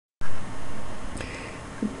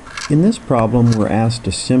In this problem, we're asked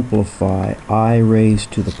to simplify I raised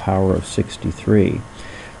to the power of 63.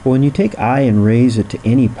 Well, when you take I and raise it to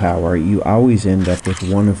any power, you always end up with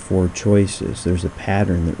one of four choices. There's a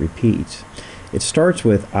pattern that repeats. It starts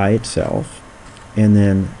with I itself, and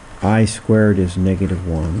then I squared is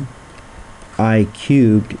 -1, I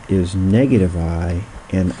cubed is -I,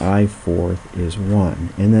 and I fourth is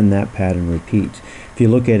 1. And then that pattern repeats. If you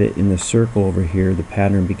look at it in the circle over here, the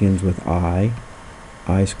pattern begins with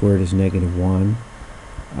I squared is -1,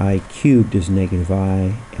 I cubed is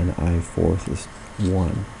 -I, and I fourth is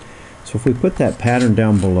 1. So if we put that pattern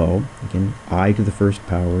down below, again, I to the first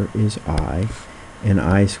power is I, and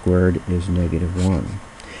I squared is -1.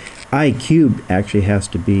 I cubed actually has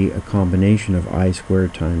to be a combination of I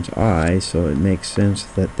squared times I, so it makes sense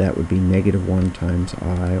that that would be -1 times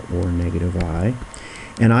I, or -I.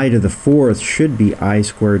 And I to the fourth should be I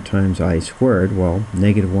squared times I squared. Well,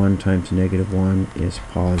 -1 times -1 is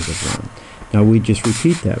 +1. Now we just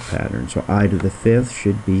repeat that pattern. So I to the fifth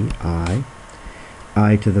should be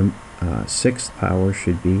I to the sixth power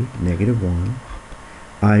should be -1,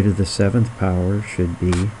 I to the seventh power should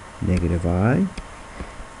be -I,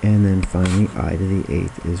 and then finally I to the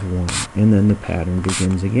eighth is 1. And then the pattern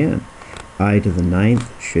begins again. I to the ninth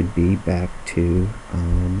should be back to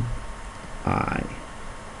I.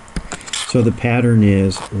 So the pattern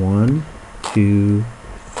is 1, 2,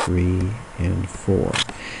 3, and 4.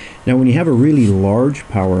 Now when you have a really large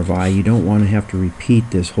power of I, you don't want to have to repeat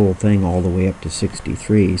this whole thing all the way up to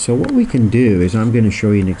 63. So what we can do is, I'm going to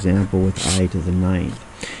show you an example with I to the ninth.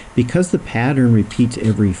 Because the pattern repeats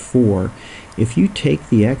every 4, if you take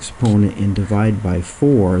the exponent and divide by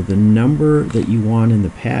 4, the number that you want in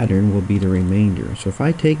the pattern will be the remainder. So if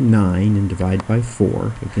I take 9 and divide by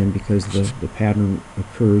 4, again because the pattern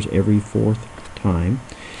occurs every 4th time,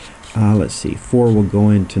 let's see, 4 will go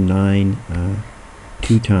into 9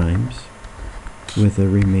 2 times with a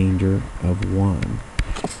remainder of 1.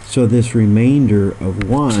 So this remainder of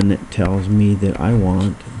 1 tells me that I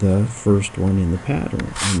want the first one in the pattern.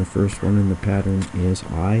 And the first one in the pattern is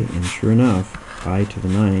I, and sure enough, I to the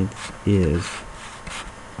ninth is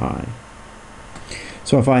I.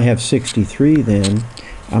 So if I have 63 then,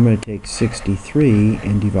 I'm going to take 63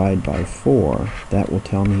 and divide by 4. That will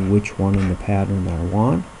tell me which one in the pattern I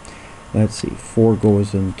want. Let's see, 4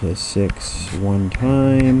 goes into 6 one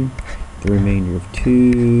time, the remainder of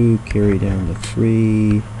 2, carry down to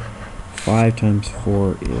 3, 5 times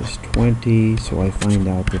 4 is 20, so I find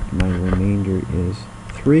out that my remainder is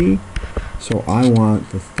 3. So I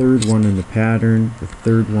want the third one in the pattern. The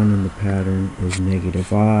third one in the pattern is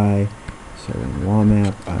 -I, so in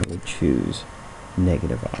LawMap I would choose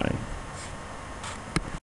 -I.